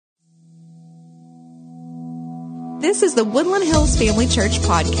This is the Woodland Hills Family Church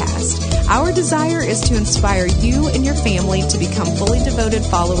podcast. Our desire is to inspire you and your family to become fully devoted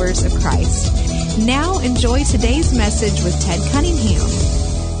followers of Christ. Now enjoy today's message with Ted Cunningham.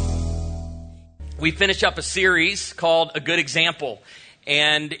 We finish up a series called A Good Example.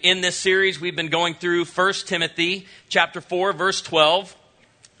 And in this series, we've been going through 1 Timothy chapter 4, verse 12.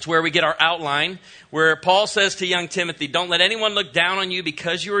 It's where we get our outline, where Paul says to young Timothy, don't let anyone look down on you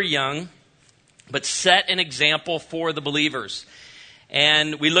because you are young, but set an example for the believers.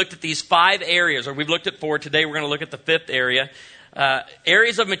 And we looked at these 5 areas, or we've looked at 4. Today we're going to look at the 5th area.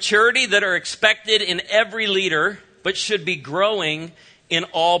 Areas of maturity that are expected in every leader, but should be growing in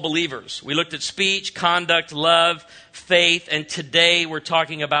all believers. We looked at speech, conduct, love, faith, and today we're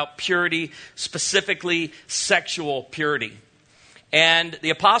talking about purity, specifically sexual purity. And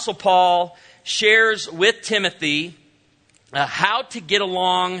the Apostle Paul shares with Timothy how to get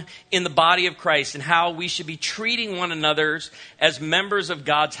along in the body of Christ and how we should be treating one another as members of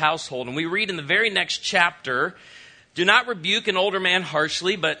God's household. And we read in the very next chapter, do not rebuke an older man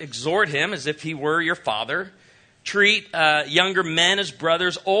harshly, but exhort him as if he were your father. Treat younger men as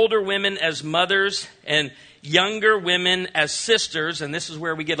brothers, older women as mothers, and younger women as sisters. And this is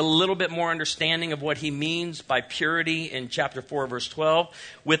where we get a little bit more understanding of what he means by purity in chapter 4, verse 12,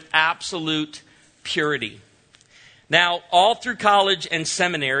 with absolute purity. Now, all through college and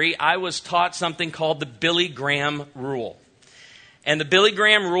seminary, I was taught something called the Billy Graham rule. And the Billy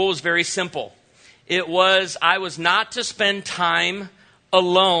Graham rule is very simple. I was not to spend time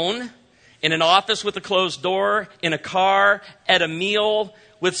alone in an office with a closed door, in a car, at a meal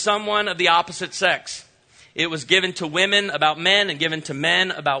with someone of the opposite sex. It was given to women about men and given to men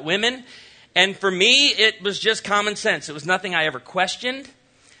about women. And for me, it was just common sense. It was nothing I ever questioned.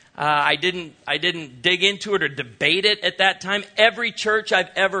 I didn't dig into it or debate it at that time. Every church I've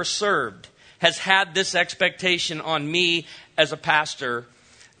ever served has had this expectation on me as a pastor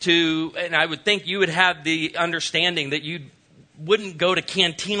and I would think you would have the understanding that you wouldn't go to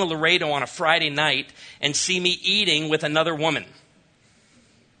Cantina Laredo on a Friday night and see me eating with another woman.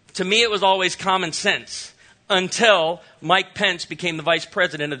 To me, it was always common sense until Mike Pence became the Vice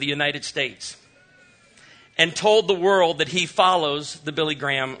President of the United States and told the world that he follows the Billy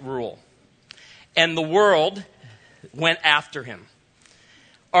Graham rule. And the world went after him.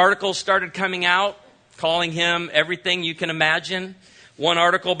 Articles started coming out calling him everything you can imagine. One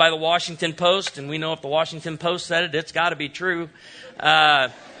article by the Washington Post, and we know if the Washington Post said it, it's got to be true.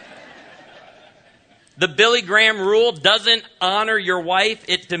 The Billy Graham rule doesn't honor your wife.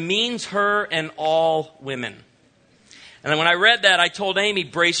 It demeans her and all women. And when I read that, I told Amy,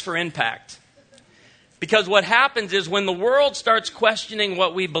 brace for impact. Because what happens is when the world starts questioning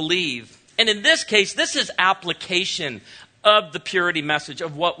what we believe, and in this case, this is application of the purity message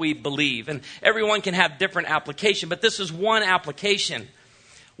of what we believe. And everyone can have different application, but this is one application.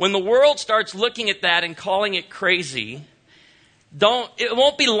 When the world starts looking at that and calling it crazy, it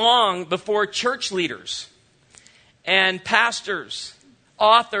won't be long before church leaders and pastors,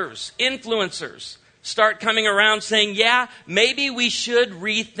 authors, influencers start coming around saying, yeah, maybe we should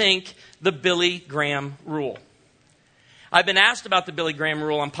rethink the Billy Graham rule. I've been asked about the Billy Graham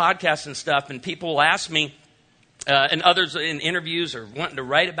rule on podcasts and stuff, and people will ask me, and others in interviews or wanting to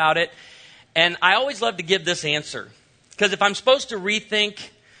write about it. And I always love to give this answer. Because if I'm supposed to rethink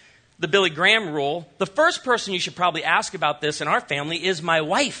the Billy Graham rule, the first person you should probably ask about this in our family is my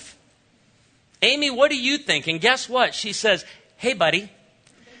wife. Amy, what do you think? And guess what? She says, hey, buddy,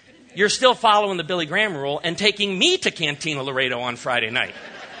 you're still following the Billy Graham rule and taking me to Cantina Laredo on Friday night.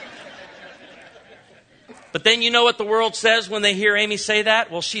 But then you know what the world says when they hear Amy say that?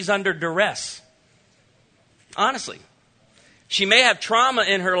 Well, she's under duress. Honestly. She may have trauma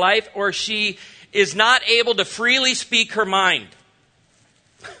in her life, or she is not able to freely speak her mind.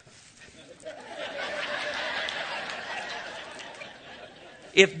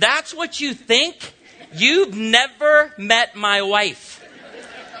 If that's what you think, you've never met my wife.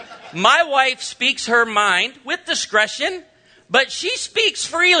 My wife speaks her mind with discretion, but she speaks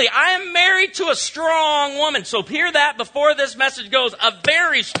freely. I am married to a strong woman. So hear that before this message goes. A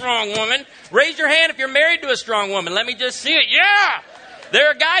very strong woman. Raise your hand if you're married to a strong woman. Let me just see it. Yeah. There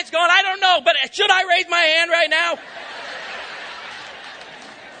are guys going, I don't know, but should I raise my hand right now?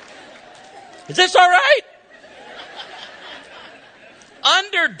 Is this all right?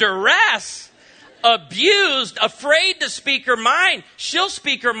 Under duress, abused, afraid to speak her mind. She'll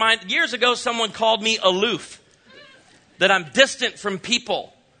speak her mind. Years ago, someone called me aloof. That I'm distant from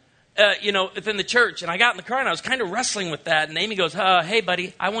people, within the church. And I got in the car and I was kind of wrestling with that. And Amy goes, hey,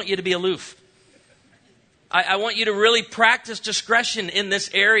 buddy, I want you to be aloof. I want you to really practice discretion in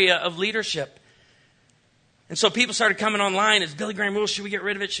this area of leadership. And so people started coming online. Is Billy Graham rule? Should we get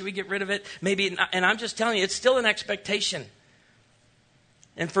rid of it? Should we get rid of it? Maybe not. And I'm just telling you, it's still an expectation.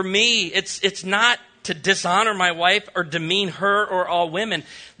 And for me, it's not to dishonor my wife or demean her or all women.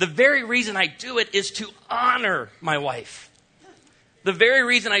 The very reason I do it is to honor my wife. The very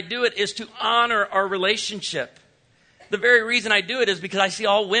reason I do it is to honor our relationship. The very reason I do it is because I see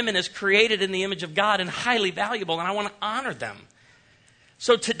all women as created in the image of God and highly valuable, and I want to honor them.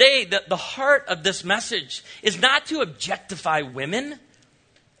 So today, the heart of this message is not to objectify women.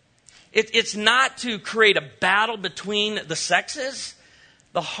 It's not to create a battle between the sexes.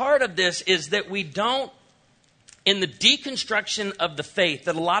 The heart of this is that we don't, in the deconstruction of the faith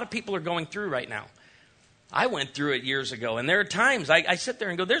that a lot of people are going through right now. I went through it years ago, and there are times I sit there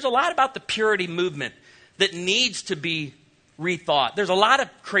and go, there's a lot about the purity movement that needs to be rethought. There's a lot of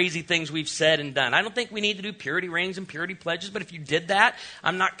crazy things we've said and done. I don't think we need to do purity rings and purity pledges, but if you did that,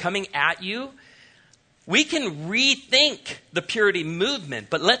 I'm not coming at you. We can rethink the purity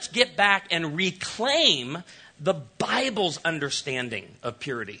movement, but let's get back and reclaim the Bible's understanding of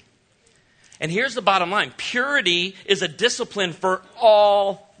purity. And here's the bottom line. Purity is a discipline for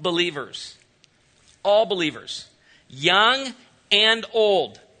all believers. All believers. Young and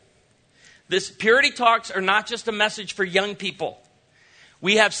old. This purity talks are not just a message for young people.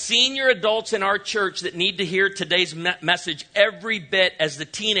 We have senior adults in our church that need to hear today's message every bit as the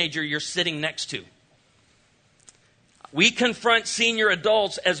teenager you're sitting next to. We confront senior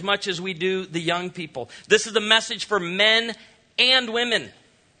adults as much as we do the young people. This is a message for men and women.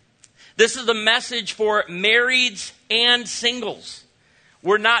 This is a message for marrieds and singles.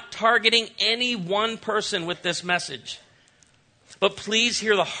 We're not targeting any one person with this message. But please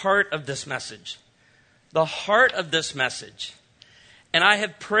hear the heart of this message. The heart of this message. And I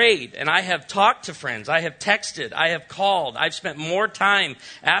have prayed, and I have talked to friends, I have texted, I have called, I've spent more time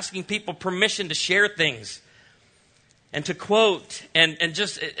asking people permission to share things and to quote. And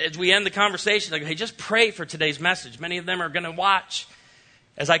just as we end the conversation, I go, hey, just pray for today's message. Many of them are going to watch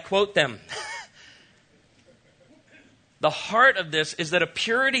as I quote them. The heart of this is that a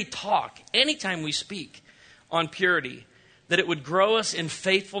purity talk, anytime we speak on purity, that it would grow us in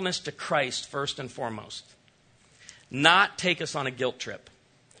faithfulness to Christ first and foremost. Not take us on a guilt trip.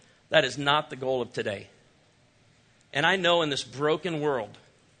 That is not the goal of today. And I know in this broken world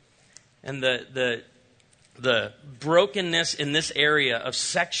and the brokenness in this area of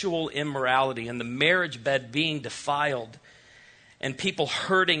sexual immorality and the marriage bed being defiled and people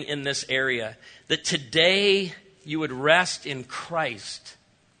hurting in this area, that today you would rest in Christ.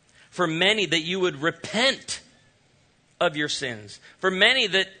 For many, that you would repent of your sins. For many,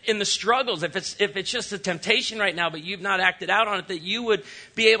 that in the struggles, if it's just a temptation right now, but you've not acted out on it, that you would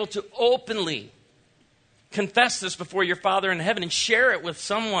be able to openly confess this before your Father in heaven and share it with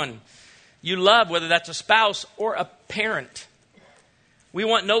someone you love, whether that's a spouse or a parent. We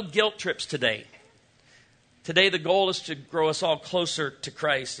want no guilt trips today. Today, the goal is to grow us all closer to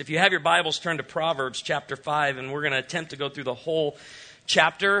Christ. If you have your Bibles, turn to Proverbs chapter 5, and we're going to attempt to go through the whole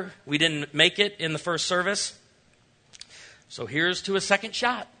chapter. We didn't make it in the first service. So here's to a second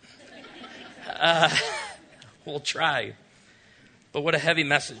shot. We'll try. But what a heavy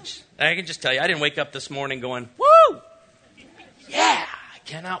message. I can just tell you, I didn't wake up this morning going, woo! Yeah! I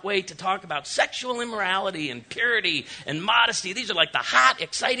cannot wait to talk about sexual immorality and purity and modesty. These are like the hot,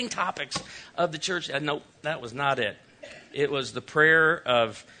 exciting topics of the church. No, that was not it. It was the prayer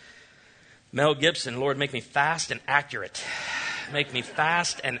of Mel Gibson. Lord, make me fast and accurate. Make me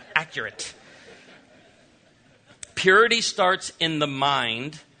fast and accurate. Purity starts in the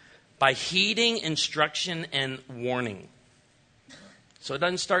mind by heeding instruction and warning. So it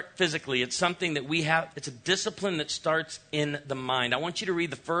doesn't start physically. It's something that we have. It's a discipline that starts in the mind. I want you to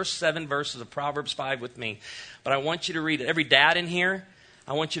read the first 7 verses of Proverbs 5 with me. But I want you to read it. Every dad in here,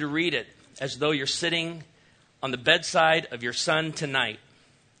 I want you to read it as though you're sitting on the bedside of your son tonight,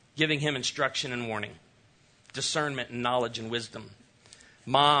 giving him instruction and warning, discernment and knowledge and wisdom.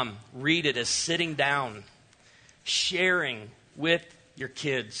 Mom, read it as sitting down, sharing with your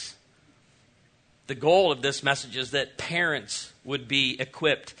kids. The goal of this message is that parents would be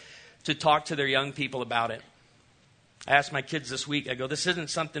equipped to talk to their young people about it. I asked my kids this week, I go, this isn't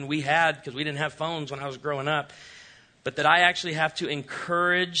something we had because we didn't have phones when I was growing up, but that I actually have to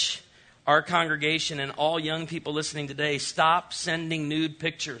encourage our congregation and all young people listening today, stop sending nude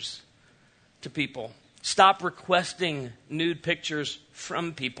pictures to people. Stop requesting nude pictures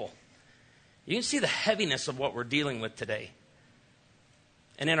from people. You can see the heaviness of what we're dealing with today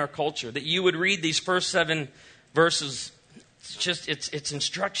and in our culture. That you would read these first 7 verses. It's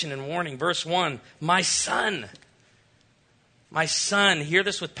instruction and warning. Verse 1, my son. My son, hear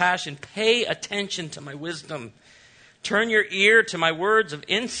this with passion. Pay attention to my wisdom. Turn your ear to my words of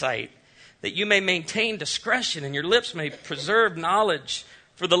insight, that you may maintain discretion and your lips may preserve knowledge.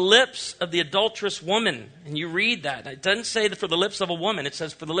 For the lips of the adulterous woman, and you read that. It doesn't say that for the lips of a woman. It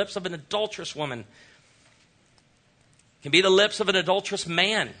says for the lips of an adulterous woman. It can be the lips of an adulterous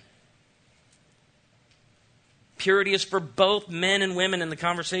man. Purity is for both men and women in the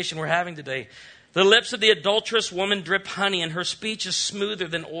conversation we're having today. The lips of the adulterous woman drip honey, and her speech is smoother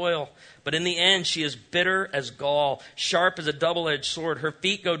than oil. But in the end, she is bitter as gall, sharp as a double-edged sword. Her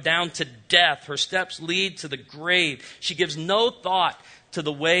feet go down to death. Her steps lead to the grave. She gives no thought to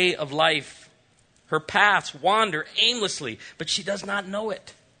the way of life. Her paths wander aimlessly, but she does not know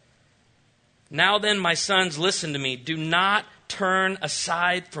it. Now then, my sons, listen to me. Do not turn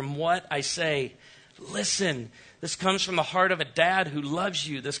aside from what I say. Listen. This comes from the heart of a dad who loves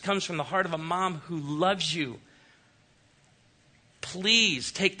you. This comes from the heart of a mom who loves you.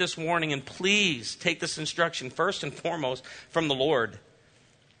 Please take this warning and please take this instruction first and foremost from the Lord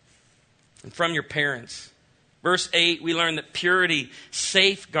and from your parents. Verse 8, we learn that purity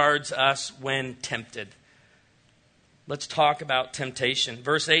safeguards us when tempted. Let's talk about temptation.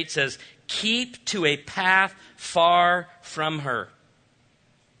 Verse 8 says, keep to a path far from her.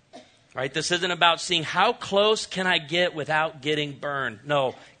 Right? This isn't about seeing how close can I get without getting burned.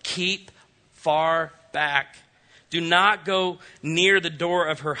 No, keep far back. Do not go near the door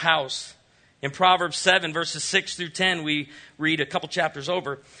of her house. In Proverbs 7, verses 6 through 10, we read a couple chapters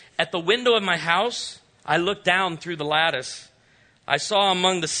over. At the window of my house, I looked down through the lattice. I saw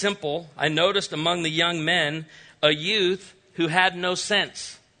among the simple, I noticed among the young men, a youth who had no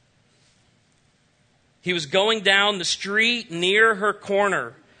sense. He was going down the street near her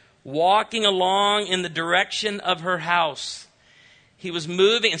corner, walking along in the direction of her house. He was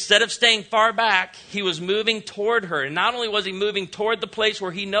moving, instead of staying far back, he was moving toward her. And not only was he moving toward the place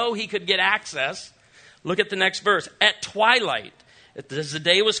where he knew he could get access, look at the next verse. At twilight, as the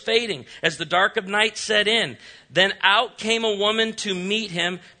day was fading, as the dark of night set in, then out came a woman to meet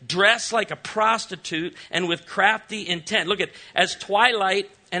him, dressed like a prostitute and with crafty intent. Look at, as twilight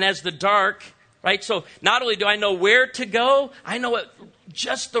and as the dark, right? So not only do I know where to go, I know it,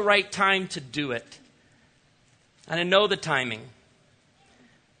 just the right time to do it. And I know the timing.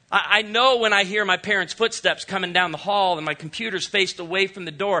 I know when I hear my parents' footsteps coming down the hall and my computer's faced away from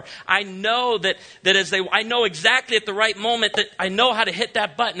the door. I know that I know exactly at the right moment that I know how to hit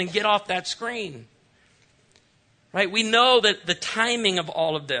that button and get off that screen. Right? We know that the timing of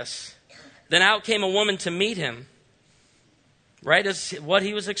all of this. Then out came a woman to meet him. Right? As what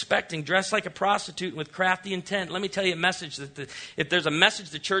he was expecting, dressed like a prostitute with crafty intent. Let me tell you a message that if there's a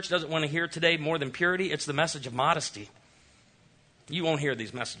message the church doesn't want to hear today more than purity, it's the message of modesty. You won't hear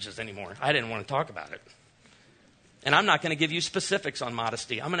these messages anymore. I didn't want to talk about it. And I'm not going to give you specifics on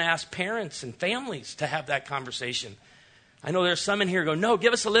modesty. I'm going to ask parents and families to have that conversation. I know there's some in here who go, no,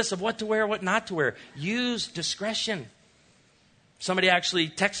 give us a list of what to wear, what not to wear. Use discretion. Somebody actually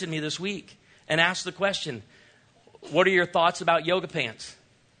texted me this week and asked the question, what are your thoughts about yoga pants?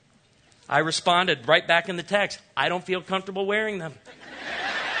 I responded right back in the text, I don't feel comfortable wearing them.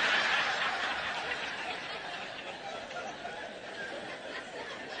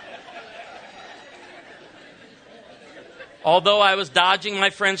 Although I was dodging my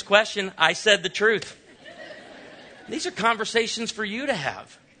friend's question, I said the truth. These are conversations for you to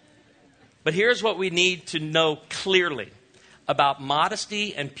have. But here's what we need to know clearly about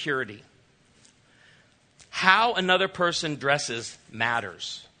modesty and purity. How another person dresses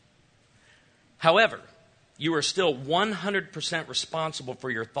matters. However, you are still 100% responsible for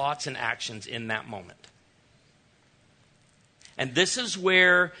your thoughts and actions in that moment. And this is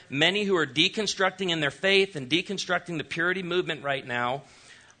where many who are deconstructing in their faith and deconstructing the purity movement right now,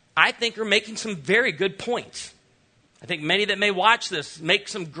 I think are making some very good points. I think many that may watch this make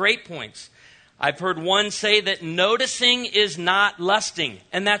some great points. I've heard one say that noticing is not lusting,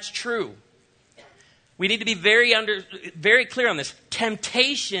 and that's true. We need to be very clear on this.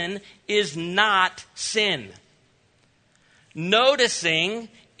 Temptation is not sin. Noticing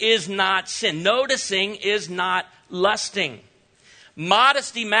is not sin. Noticing is not lusting.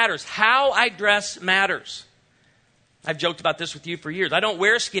 Modesty matters. How I dress matters. I've joked about this with you for years. I don't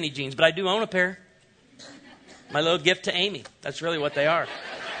wear skinny jeans, but I do own a pair. My little gift to Amy. That's really what they are.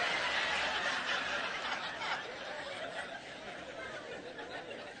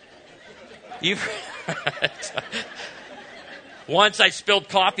 Once I spilled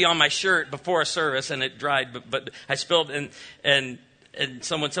coffee on my shirt before a service and it dried, but I spilled and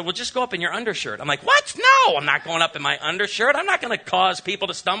someone said, well, just go up in your undershirt. I'm like, what? No, I'm not going up in my undershirt. I'm not going to cause people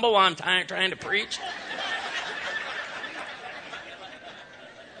to stumble while I'm trying to preach.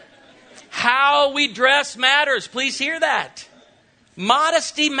 How we dress matters. Please hear that.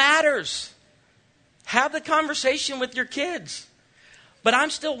 Modesty matters. Have the conversation with your kids. But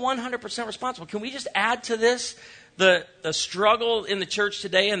I'm still 100% responsible. Can we just add to this? The struggle in the church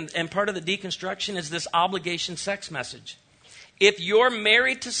today and part of the deconstruction is this obligation sex message. If you're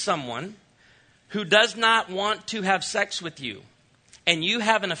married to someone who does not want to have sex with you and you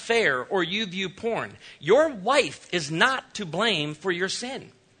have an affair or you view porn, your wife is not to blame for your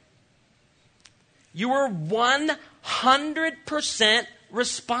sin. You are 100%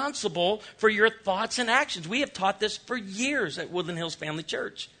 responsible for your thoughts and actions. We have taught this for years at Woodland Hills Family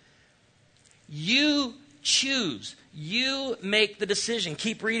Church. You choose. You make the decision.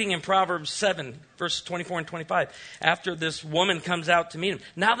 Keep reading in Proverbs 7, verses 24 and 25. After this woman comes out to meet him.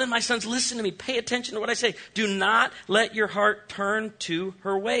 Now then, my sons, listen to me. Pay attention to what I say. Do not let your heart turn to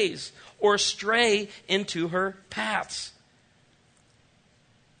her ways or stray into her paths.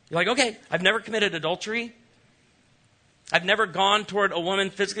 You're like, okay, I've never committed adultery. I've never gone toward a woman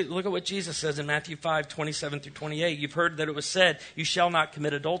physically. Look at what Jesus says in Matthew 5, 27 through 28. You've heard that it was said, you shall not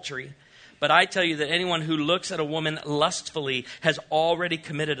commit adultery. But I tell you that anyone who looks at a woman lustfully has already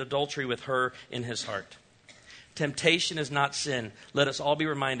committed adultery with her in his heart. Temptation is not sin. Let us all be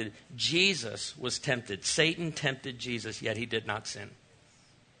reminded, Jesus was tempted. Satan tempted Jesus, yet he did not sin.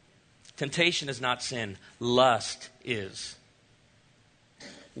 Temptation is not sin. Lust is.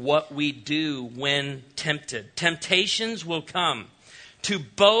 What we do when tempted. Temptations will come to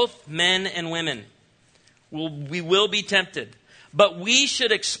both men and women. We will be tempted. But we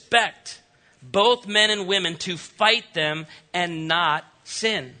should expect both men and women to fight them and not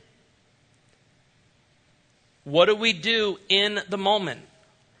sin. What do we do in the moment?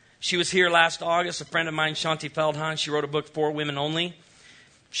 She was here last August, a friend of mine, Shanti Feldhahn. She wrote a book, For Women Only.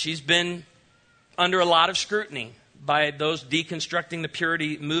 She's been under a lot of scrutiny by those deconstructing the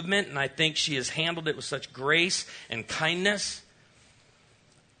purity movement, and I think she has handled it with such grace and kindness.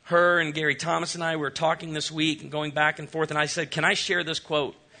 Her and Gary Thomas and I were talking this week and going back and forth, and I said, can I share this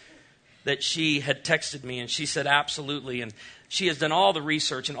quote that she had texted me? And she said, absolutely. And she has done all the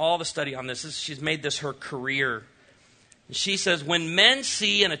research and all the study on this. She's made this her career. And she says, when men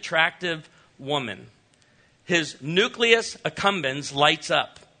see an attractive woman, his nucleus accumbens lights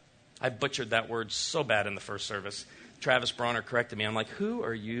up. I butchered that word so bad in the first service. Travis Bronner corrected me. I'm like, who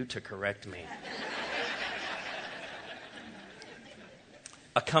are you to correct me?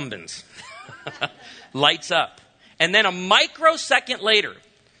 Accumbens. Lights up. And then a microsecond later,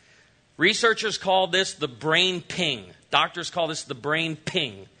 researchers call this the brain ping. Doctors call this the brain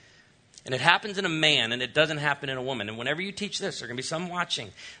ping. And it happens in a man, and it doesn't happen in a woman. And whenever you teach this, there are going to be some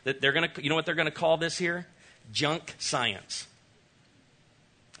watching that they're going to, you know what they're going to call this here? Junk science.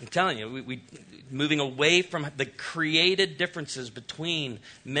 I'm telling you, we moving away from the created differences between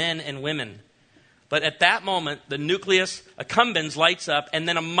men and women. But at that moment, the nucleus accumbens lights up, and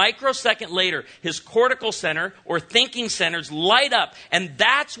then a microsecond later, his cortical center or thinking centers light up. And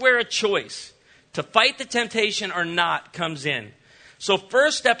that's where a choice to fight the temptation or not comes in. So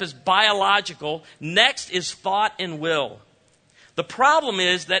first step is biological. Next is thought and will. The problem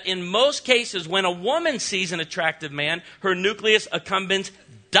is that in most cases, when a woman sees an attractive man, her nucleus accumbens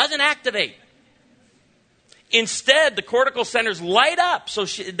doesn't activate. Instead, the cortical centers light up. So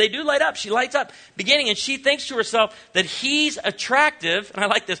they do light up. She lights up beginning, and she thinks to herself that he's attractive. And I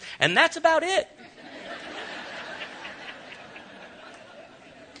like this. And that's about it.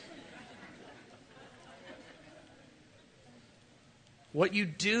 What you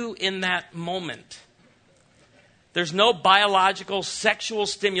do in that moment. There's no biological sexual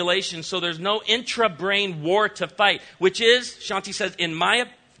stimulation, so there's no intra-brain war to fight, which is, Shanti says, in my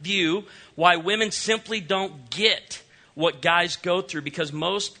view, why women simply don't get what guys go through, because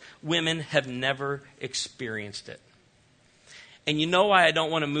most women have never experienced it. And you know why I don't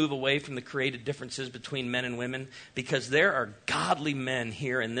want to move away from the created differences between men and women? Because there are godly men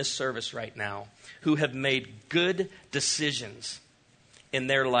here in this service right now who have made good decisions in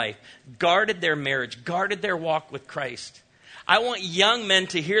their life, guarded their marriage, guarded their walk with Christ. I want young men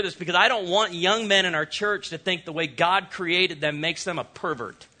to hear this, because I don't want young men in our church to think the way God created them makes them a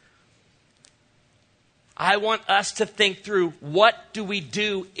pervert. I want us to think through, what do we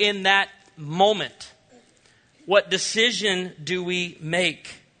do in that moment? What decision do we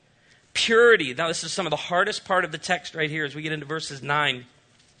make? Purity. Now, this is some of the hardest part of the text right here as we get into verses 9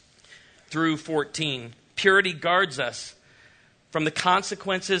 through 14. Purity guards us from the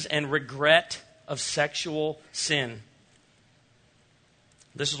consequences and regret of sexual sin.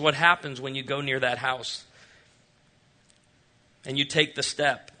 This is what happens when you go near that house and you take the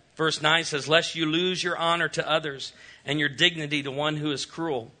step. Verse 9 says, lest you lose your honor to others and your dignity to one who is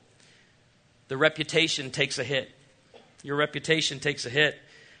cruel. the reputation takes a hit. Your reputation takes a hit.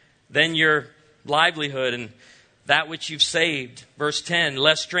 Then your livelihood and that which you've saved. Verse 10,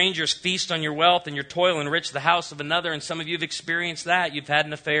 lest strangers feast on your wealth and your toil enrich the house of another. And some of you have experienced that. You've had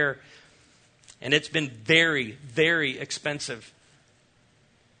an affair. And it's been very, very expensive.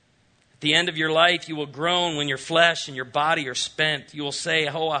 At the end of your life, you will groan when your flesh and your body are spent. You will say,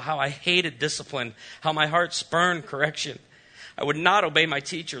 oh, how I hated discipline, how my heart spurned correction. I would not obey my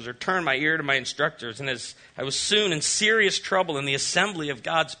teachers or turn my ear to my instructors. And as I was soon in serious trouble in the assembly of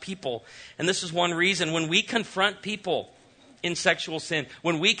God's people. And this is one reason. When we confront people in sexual sin,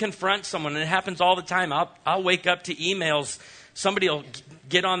 when we confront someone, and it happens all the time, I'll wake up to emails. Somebody will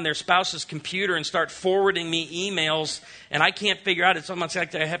get on their spouse's computer and start forwarding me emails. And I can't figure out, it's almost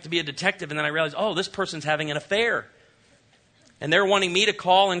like I have to be a detective. And then I realize, oh, this person's having an affair. And they're wanting me to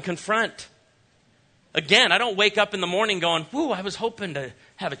call and confront. Again, I don't wake up in the morning going, whoo, I was hoping to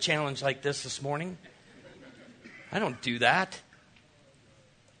have a challenge like this morning. I don't do that.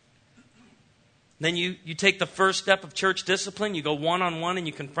 Then you take the first step of church discipline. You go one-on-one and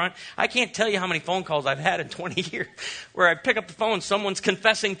you confront. I can't tell you how many phone calls I've had in 20 years where I pick up the phone, someone's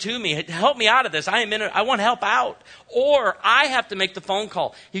confessing to me, help me out of this. I want to help out. Or I have to make the phone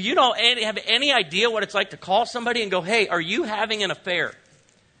call. You don't have any idea what it's like to call somebody and go, hey, are you having an affair?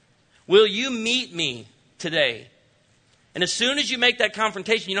 Will you meet me today? And as soon as you make that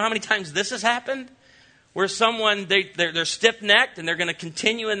confrontation, you know how many times this has happened? Where someone, they're stiff-necked and they're going to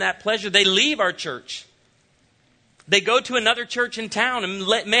continue in that pleasure. They leave our church. They go to another church in town. And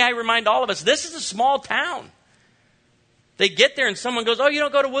may I remind all of us, this is a small town. They get there and someone goes, oh, you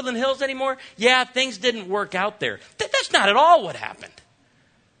don't go to Woodland Hills anymore? Yeah, things didn't work out there. That's not at all what happened.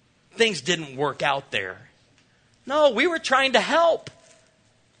 Things didn't work out there. No, we were trying to help.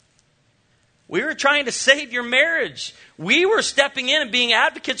 We were trying to save your marriage. We were stepping in and being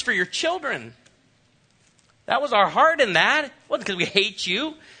advocates for your children. That was our heart in that. It wasn't because we hate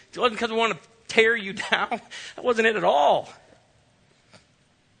you. It wasn't because we want to tear you down. That wasn't it at all.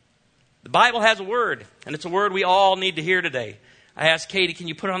 The Bible has a word, and it's a word we all need to hear today. I asked Katie, can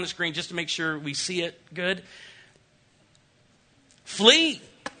you put it on the screen just to make sure we see it good? Flee.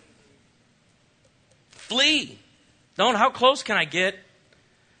 Flee. How close can I get?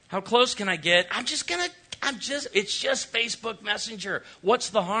 How close can I get? It's just Facebook Messenger. What's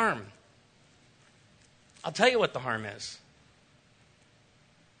the harm? I'll tell you what the harm is.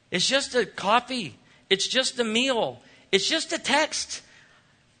 It's just a coffee. It's just a meal. It's just a text.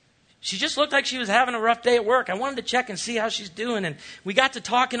 She just looked like she was having a rough day at work. I wanted to check and see how she's doing. And we got to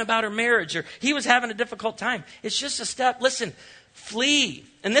talking about her marriage, or he was having a difficult time. It's just a step. Listen, flee.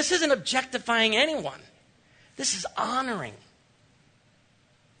 And this isn't objectifying anyone. This is honoring.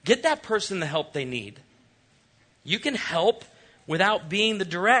 Get that person the help they need. You can help without being the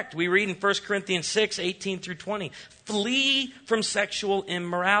direct. We read in 1 Corinthians 6, 18 through 20. Flee from sexual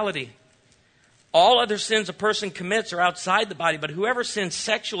immorality. All other sins a person commits are outside the body, but whoever sins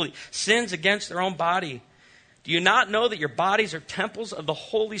sexually sins against their own body. Do you not know that your bodies are temples of the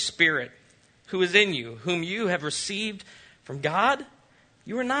Holy Spirit who is in you, whom you have received from God?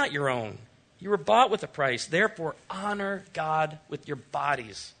 You are not your own. You were bought with a price. Therefore, honor God with your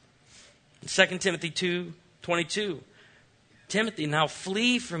bodies. In 2 Timothy 2:22, Timothy, now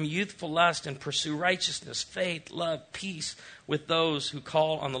flee from youthful lust and pursue righteousness, faith, love, peace with those who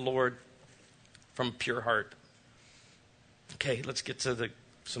call on the Lord from a pure heart. Okay, let's get to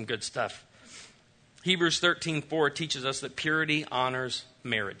some good stuff. Hebrews 13:4 teaches us that purity honors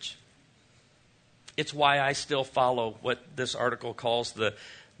marriage. It's why I still follow what this article calls the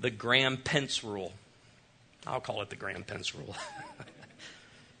Graham-Pence rule. I'll call it the Graham-Pence rule.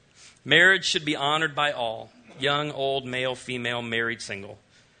 Marriage should be honored by all, young, old, male, female, married, single.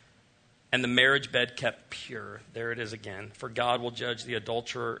 And the marriage bed kept pure. There it is again. For God will judge the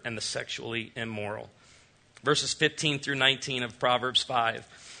adulterer and the sexually immoral. Verses 15 through 19 of Proverbs 5.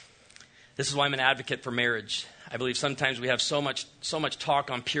 This is why I'm an advocate for marriage. I believe sometimes we have so much talk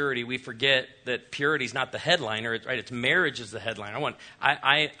on purity, we forget that purity is not the headliner. Right? It's marriage is the headliner.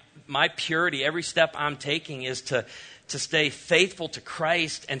 My purity, every step I'm taking is to stay faithful to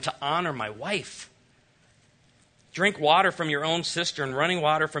Christ and to honor my wife. Drink water from your own cistern, running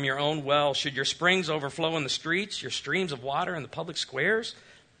water from your own well. Should your springs overflow in the streets, your streams of water in the public squares?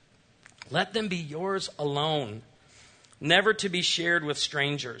 Let them be yours alone, never to be shared with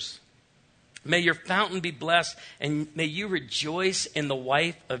strangers. May your fountain be blessed, and may you rejoice in the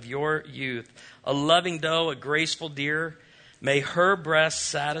wife of your youth. A loving doe, a graceful deer, may her breast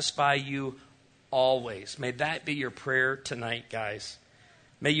satisfy you always. May that be your prayer tonight, guys.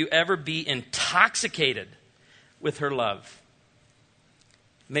 May you ever be intoxicated with her love.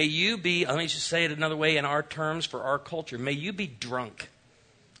 May you be, let me just say it another way in our terms for our culture, may you be drunk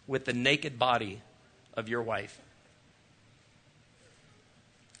with the naked body of your wife.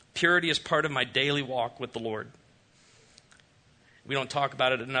 Purity is part of my daily walk with the Lord. We don't talk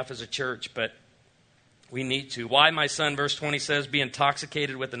about it enough as a church, but we need to. Why, my son, verse 20 says, be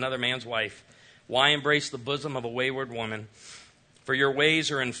intoxicated with another man's wife? Why embrace the bosom of a wayward woman? For your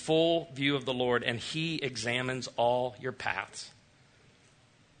ways are in full view of the Lord, and he examines all your paths.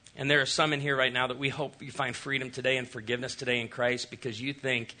 And there are some in here right now that we hope you find freedom today and forgiveness today in Christ because you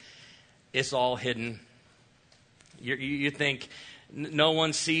think it's all hidden. You think no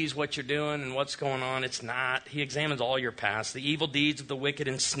one sees what you're doing and what's going on. It's not. He examines all your past. The evil deeds of the wicked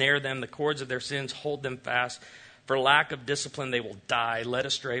ensnare them. The cords of their sins hold them fast. For lack of discipline, they will die, led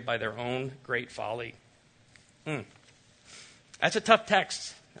astray by their own great folly. That's a tough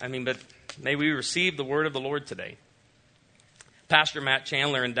text. But may we receive the word of the Lord today. Pastor Matt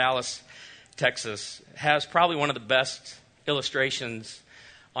Chandler in Dallas, Texas, has probably one of the best illustrations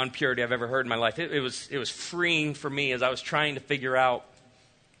on purity I've ever heard in my life. It was freeing for me as I was trying to figure out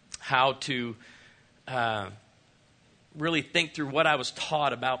how to really think through what I was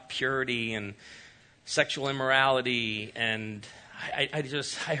taught about purity and sexual immorality. And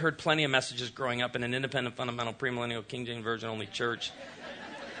I heard plenty of messages growing up in an independent, fundamental, premillennial, King James Version only church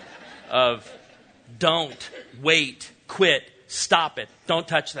of don't, wait, quit, stop it, don't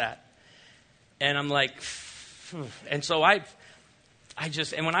touch that. And I'm like, and so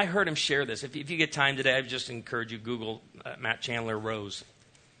and when I heard him share this, if you get time today, I just encourage you, Google Matt Chandler Rose.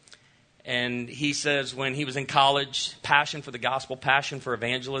 And he says when he was in college, passion for the gospel, passion for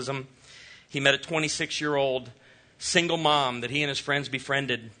evangelism, he met a 26-year-old single mom that he and his friends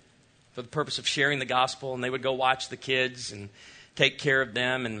befriended for the purpose of sharing the gospel. And they would go watch the kids and take care of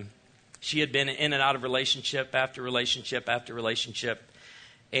them. And she had been in and out of relationship after relationship after relationship.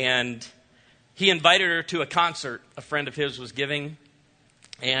 And he invited her to a concert a friend of his was giving.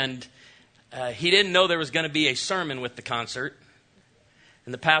 And he didn't know there was going to be a sermon with the concert.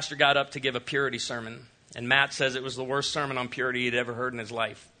 And the pastor got up to give a purity sermon. And Matt says it was the worst sermon on purity he'd ever heard in his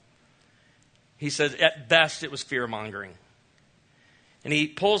life. He says at best it was fear-mongering. And he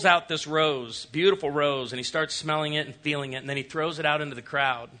pulls out this rose, beautiful rose, and he starts smelling it and feeling it. And then he throws it out into the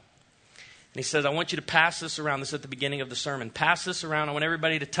crowd. And he says, I want you to pass this around. This is at the beginning of the sermon. Pass this around. I want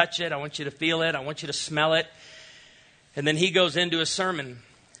everybody to touch it. I want you to feel it. I want you to smell it. And then he goes into his sermon.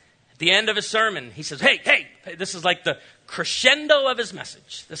 At the end of his sermon, he says, hey, this is like the crescendo of his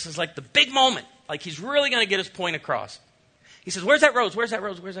message. This is like the big moment. Like he's really going to get his point across. He says, where's that rose? Where's that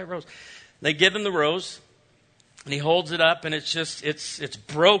rose? Where's that rose? They give him the rose. And he holds it up, and it's just, it's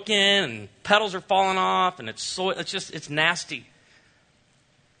broken, and petals are falling off, and it's nasty.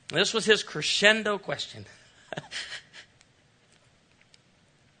 And this was his crescendo question.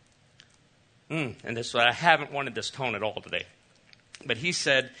 And I haven't wanted this tone at all today. But he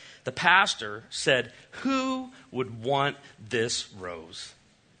said, the pastor said, who would want this rose?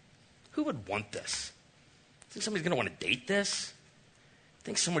 Who would want this? Think somebody's going to want to date this?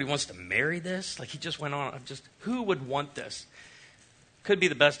 Think somebody wants to marry this? Like he just went on. Who would want this? Could be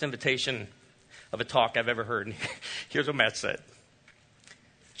the best invitation of a talk I've ever heard. And here's what Matt said.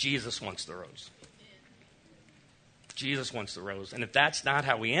 Jesus wants the rose. Jesus wants the rose. And if that's not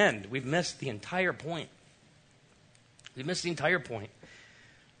how we end, we've missed the entire point. We've missed the entire point.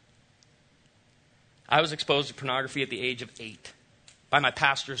 I was exposed to pornography at the age of 8 by my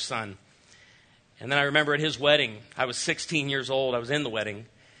pastor's son. And then I remember at his wedding, I was 16 years old. I was in the wedding.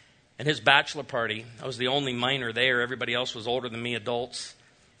 And his bachelor party, I was the only minor there. Everybody else was older than me, adults.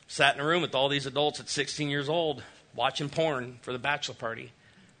 Sat in a room with all these adults at 16 years old watching porn for the bachelor party.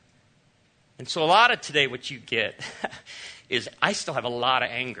 And so a lot of today what you get is I still have a lot of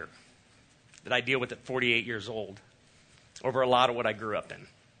anger that I deal with at 48 years old over a lot of what I grew up in.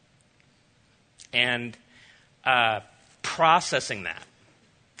 And processing that.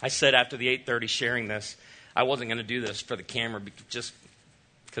 I said after the 8:30 sharing this, I wasn't going to do this for the camera just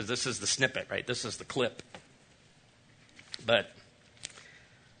because this is the snippet, right? This is the clip. But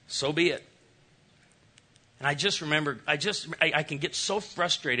so be it. And I just remember, I can get so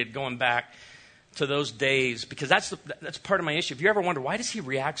frustrated going back to those days because that's part of my issue. If you ever wonder, why does he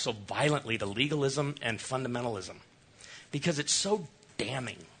react so violently to legalism and fundamentalism? Because it's so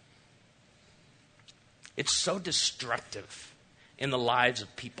damning. It's so destructive in the lives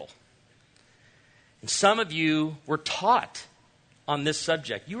of people. And some of you were taught on this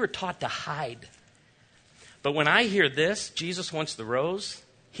subject. You were taught to hide. But when I hear this, Jesus wants the rose,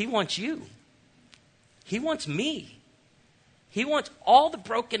 he wants you. He wants me. He wants all the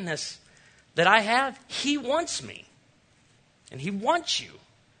brokenness that I have. He wants me. And he wants you.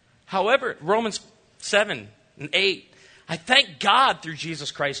 However, Romans 7 and 8, I thank God through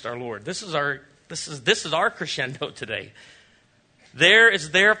Jesus Christ our Lord. This is our crescendo today. There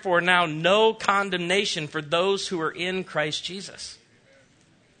is therefore now no condemnation for those who are in Christ Jesus.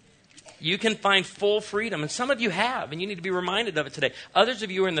 You can find full freedom, and some of you have, and you need to be reminded of it today. Others of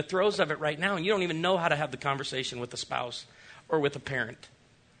you are in the throes of it right now, and you don't even know how to have the conversation with a spouse or with a parent.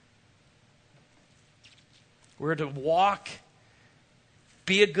 We're to walk,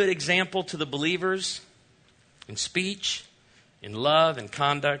 be a good example to the believers in speech, in love, in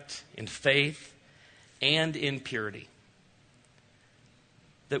conduct, in faith, and in purity.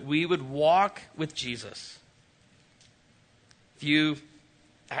 That we would walk with Jesus.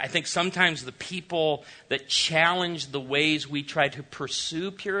 I think sometimes the people that challenge the ways we try to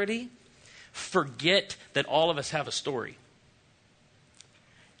pursue purity forget that all of us have a story.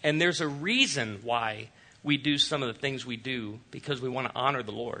 And there's a reason why we do some of the things we do, because we want to honor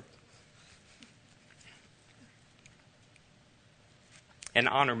the Lord. And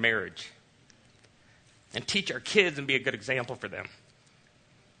honor marriage. And teach our kids and be a good example for them.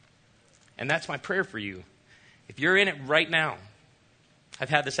 And that's my prayer for you. If you're in it right now, I've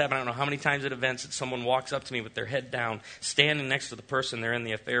had this happen, I don't know how many times at events that someone walks up to me with their head down, standing next to the person they're in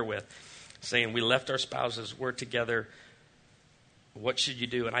the affair with, saying, we left our spouses, we're together, what should you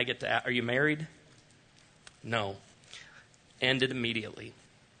do? And I get to ask, are you married? No. End it immediately.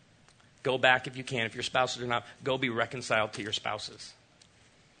 Go back if you can. If your spouses are not, go be reconciled to your spouses.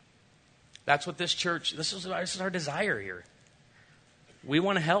 That's what this church, this is our desire here. We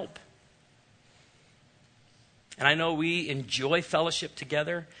want to help. And I know we enjoy fellowship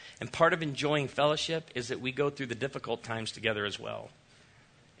together, and part of enjoying fellowship is that we go through the difficult times together as well,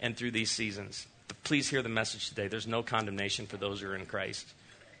 and through these seasons. But please hear the message today. There's no condemnation for those who are in Christ.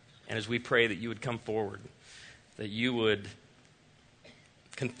 And as we pray that you would come forward, that you would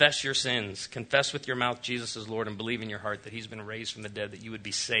confess your sins, confess with your mouth Jesus is Lord, and believe in your heart that he's been raised from the dead, that you would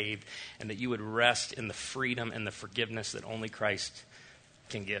be saved, and that you would rest in the freedom and the forgiveness that only Christ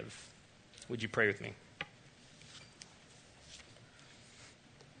can give. Would you pray with me?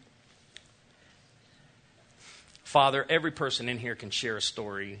 Father, every person in here can share a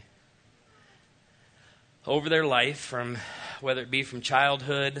story over their life, from whether it be from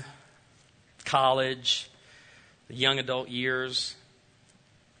childhood, college, the young adult years.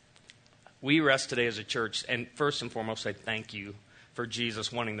 We rest today as a church, and first and foremost, I thank you for Jesus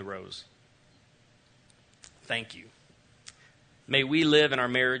wanting the rose. Thank you. May we live in our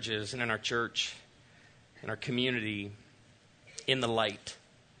marriages and in our church, in our community, in the light.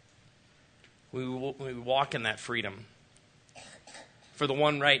 We walk in that freedom. For the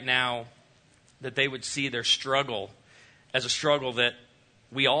one right now, that they would see their struggle as a struggle that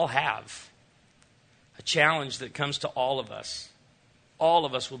we all have. A challenge that comes to all of us. All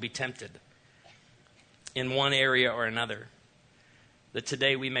of us will be tempted in one area or another. That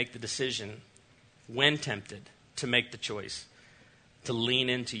today we make the decision, when tempted, to make the choice, to lean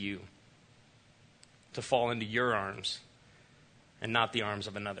into you, to fall into your arms, and not the arms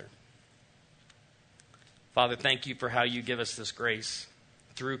of another. Father, thank you for how you give us this grace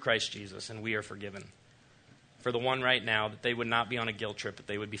through Christ Jesus, and we are forgiven. For the one right now, that they would not be on a guilt trip, but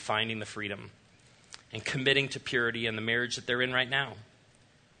they would be finding the freedom and committing to purity in the marriage that they're in right now,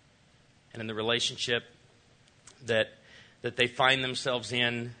 and in the relationship that they find themselves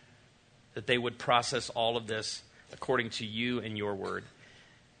in, that they would process all of this according to you and your word.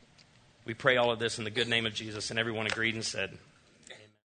 We pray all of this in the good name of Jesus, and everyone agreed and said,